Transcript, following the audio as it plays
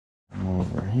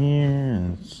over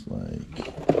here. It's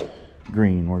like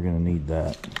green. We're gonna need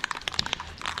that.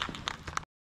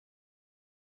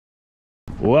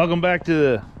 Welcome back to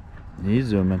the, he's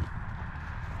zooming,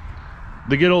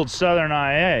 the good old Southern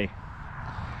IA.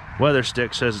 Weather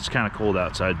stick says it's kind of cold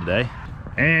outside today.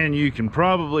 And you can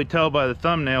probably tell by the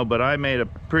thumbnail, but I made a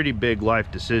pretty big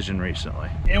life decision recently.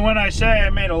 And when I say I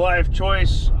made a life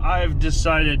choice, I've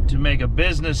decided to make a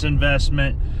business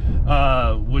investment,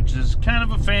 which is kind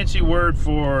of a fancy word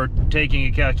for taking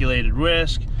a calculated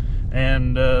risk.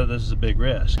 And this is a big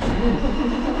risk.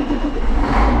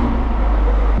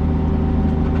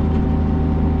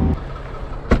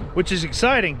 Which is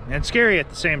exciting and scary at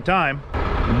the same time.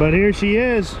 But here she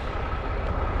is.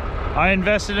 I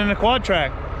invested in a quad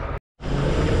track.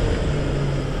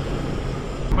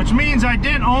 Which means I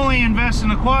didn't only invest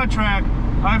in a quad track,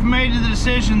 I've made the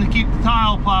decision to keep the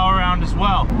tile plow around as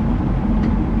well.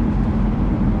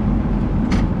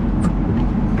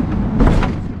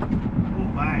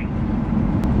 Oh, bang.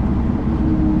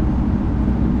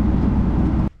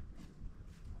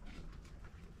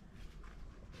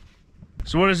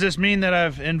 So what does this mean that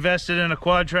I've invested in a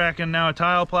quad track and now a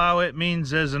tile plow? It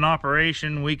means as an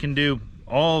operation we can do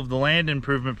all of the land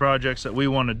improvement projects that we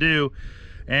want to do,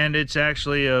 and it's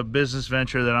actually a business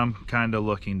venture that I'm kind of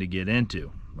looking to get into.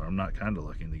 Or I'm not kind of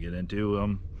looking to get into,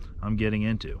 I'm getting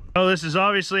into. Oh, this is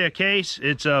obviously a case.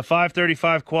 It's a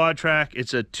 535 quad track.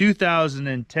 It's a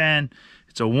 2010.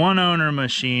 It's a one owner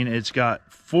machine. It's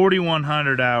got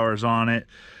 4,100 hours on it.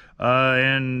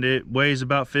 And it weighs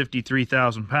about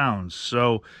 53,000 pounds.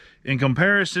 So in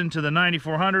comparison to the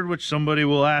 9400, which somebody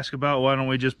will ask about, why don't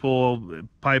we just pull a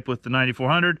pipe with the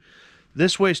 9400?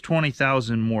 This weighs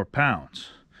 20,000 more pounds,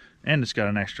 and it's got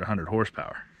an extra 100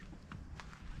 horsepower.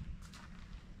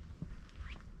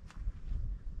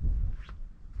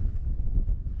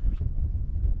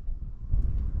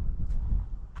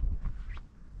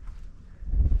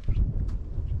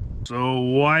 So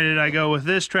why did I go with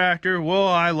this tractor? Well,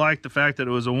 I like the fact that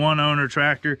it was a one owner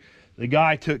tractor. The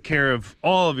guy took care of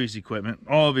all of his equipment,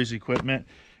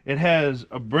 It has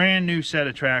a brand new set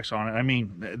of tracks on it. I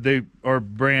mean, they are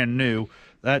brand new.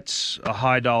 That's a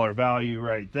high dollar value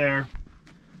right there.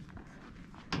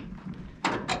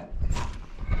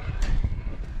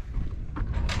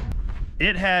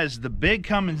 It has the big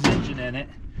Cummins engine in it,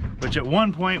 which at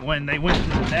one point when they went to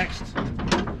the next,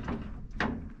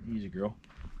 easy girl,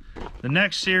 the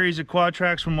next series of quad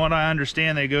tracks, from what I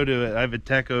understand, they go to a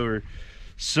Iveco or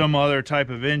some other type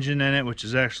of engine in it, which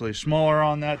is actually smaller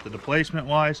on that, the displacement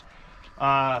wise.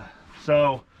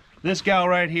 So this gal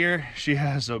right here, she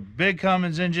has a big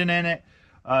Cummins engine in it.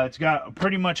 It's got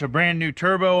pretty much a brand new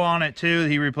turbo on it too.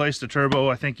 He replaced the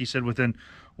turbo, I think he said within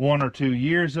 1 or 2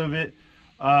 years of it.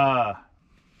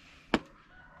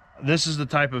 This is the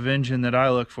type of engine that I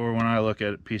look for when I look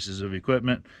at pieces of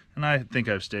equipment, and I think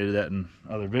I've stated that in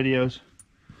other videos.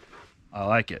 I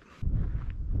like it.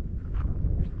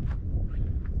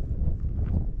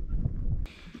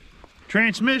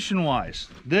 Transmission wise,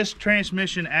 this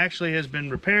transmission actually has been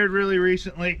repaired really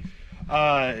recently.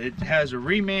 It has a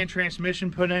reman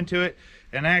transmission put into it,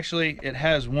 and actually it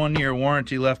has 1 year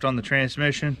warranty left on the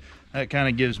transmission. That kind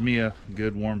of gives me a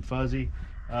good warm fuzzy.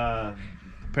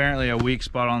 Apparently a weak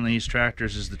spot on these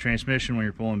tractors is the transmission when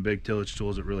you're pulling big tillage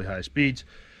tools at really high speeds.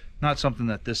 Not something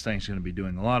that this thing's going to be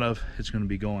doing a lot of. It's going to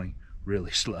be going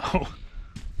really slow.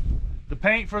 The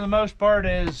paint for the most part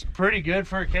is pretty good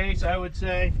for a case, I would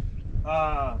say.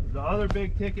 The other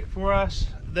big ticket for us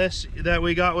that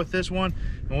we got with this one,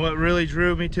 and what really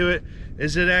drew me to it,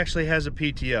 is it actually has a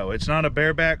PTO. It's not a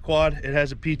bareback quad, it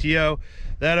has a PTO.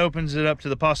 That opens it up to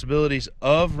the possibilities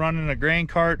of running a grain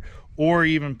cart or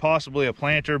even possibly a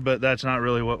planter, but that's not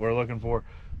really what we're looking for.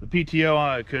 The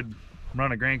PTO could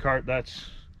run a grain cart.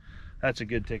 That's a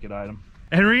good ticket item.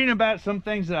 And reading about some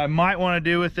things that I might want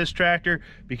to do with this tractor,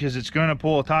 because it's going to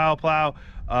pull a tile plow,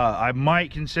 I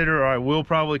might consider, or I will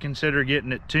probably consider,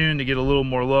 getting it tuned to get a little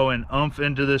more low end oomph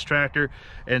into this tractor.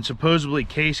 And supposedly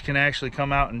Case can actually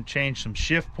come out and change some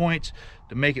shift points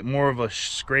to make it more of a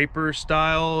scraper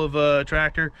style of a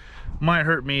tractor. Might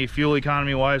hurt me fuel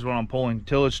economy wise when I'm pulling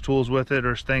tillage tools with it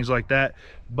or things like that,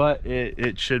 but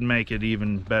it should make it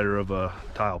even better of a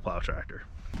tile plow tractor.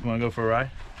 You want to go for a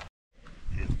ride?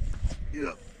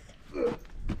 Yeah.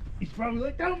 He's probably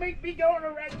like, don't make me go on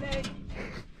a redneck.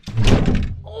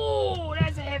 Oh,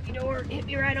 that's a heavy door. Hit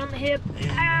me right on the hip.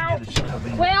 Yeah, ow.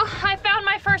 Well, I found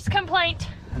my first complaint.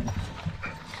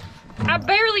 I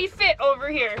barely fit over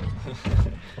here.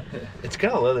 It's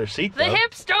got a leather seat though. The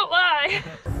hips don't lie.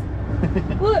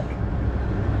 Look.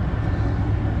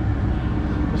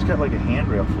 It's got like a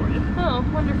handrail for you. Oh,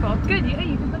 wonderful. Good.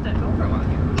 Hey, you can put that GoPro on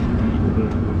here.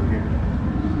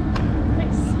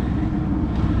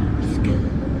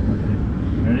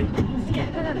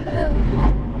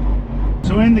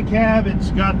 in the cab,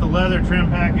 it's got the leather trim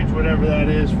package, whatever that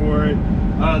is for it.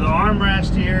 The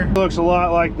armrest here looks a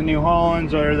lot like the New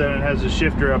Hollands, other than it has a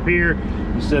shifter up here.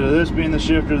 Instead of this being the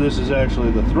shifter, this is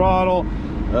actually the throttle.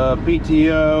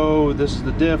 PTO, this is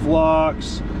the diff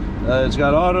locks. It's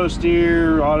got auto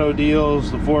steer, auto deals,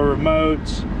 the 4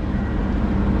 remotes.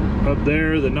 Up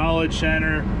there, the knowledge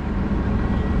center,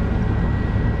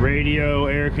 radio,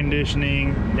 air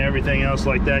conditioning, everything else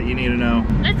like that you need to know.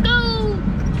 Let's go!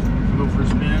 Go for a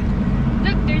spin.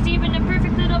 Look, there's even a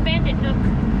perfect little bandit nook.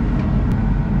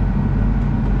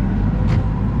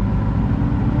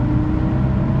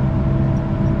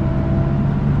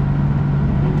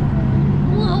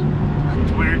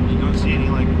 It's weird, you don't see any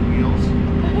like wheels.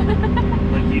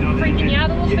 Like you don't Freaking you out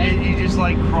a little bit? You just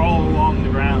like crawl along the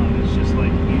ground. It's just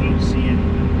like you don't see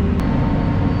anything.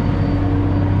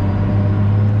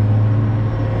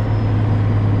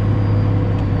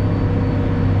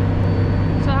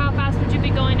 So how fast would you be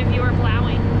going if you were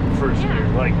plowing? First gear,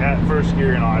 like at first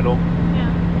gear and idle.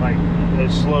 Yeah. Like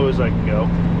as slow as I can go.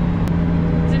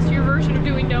 Is this your version of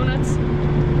doing donuts?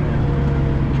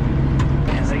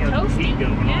 They got the heat Toasty.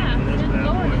 going Yeah, on in this good bad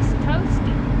lord, boy. it's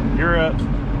toasty. You're up.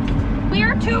 We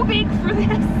are too big for this.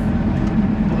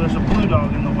 Well, there's a blue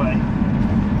dog in the way.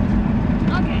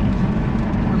 Okay.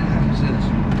 What the heck is this?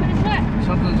 What is that?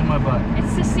 Something's in my butt.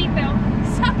 It's the seatbelt.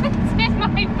 Something's in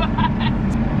my butt.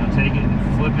 Now take it and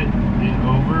flip it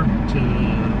over to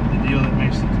the deal that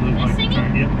makes it look like Missing the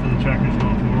it? yep, to the tractor's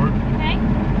going forward. Okay.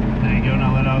 There you go.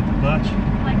 Now let out the clutch.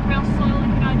 Like real slow,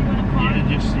 like how you do in a car. Yeah,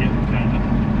 just kind of.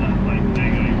 Like there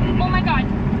you go. You're moving. Oh my god.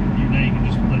 Now you can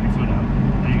just let your foot out.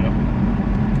 There you go.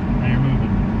 Now you're moving.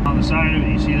 On the side of it,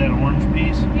 you see that orange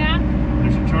piece? Yeah.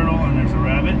 There's a turtle and there's a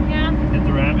rabbit. Yeah. Hit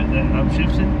the rabbit, that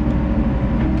upshifts it.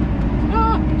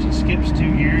 Oh. Which it skips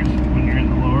 2 gears when you're in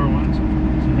the lower ones.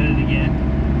 So hit it again.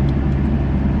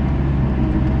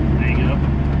 There you go.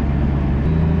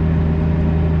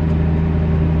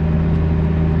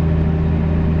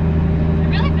 It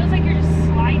really feels like you're just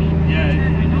sliding. Yeah,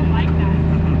 I don't like that.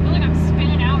 I feel like I'm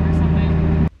spinning out or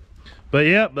something. But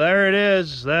yep, there it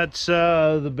is. That's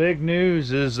the big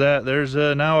news, is that there's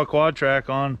now a quad track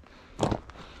on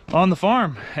the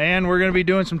farm, and we're going to be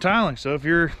doing some tiling. So if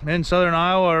you're in southern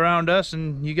Iowa around us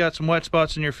and you got some wet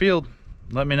spots in your field,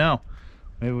 let me know.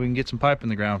 Maybe we can get some pipe in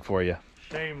the ground for you.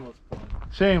 Shameless plug.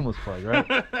 Shameless plug, right?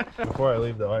 Before I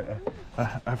leave though,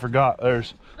 I forgot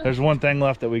there's one thing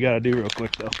left that we got to do real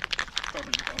quick though.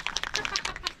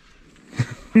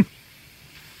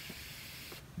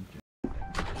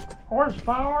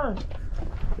 Horsepower?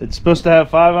 It's supposed to have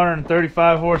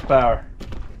 535 horsepower.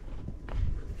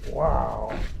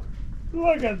 Wow.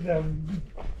 Look at them.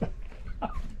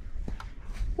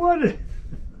 What is,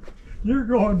 you're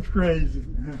going crazy.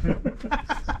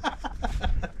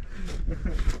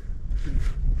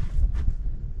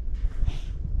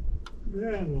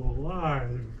 Man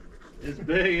alive. It's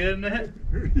big, isn't it?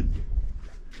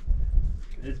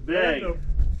 It's big. Bandit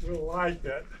will like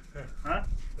it. Huh?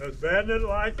 Does Bandit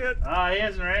like it? Ah, he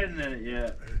hasn't ridden in it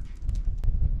yet.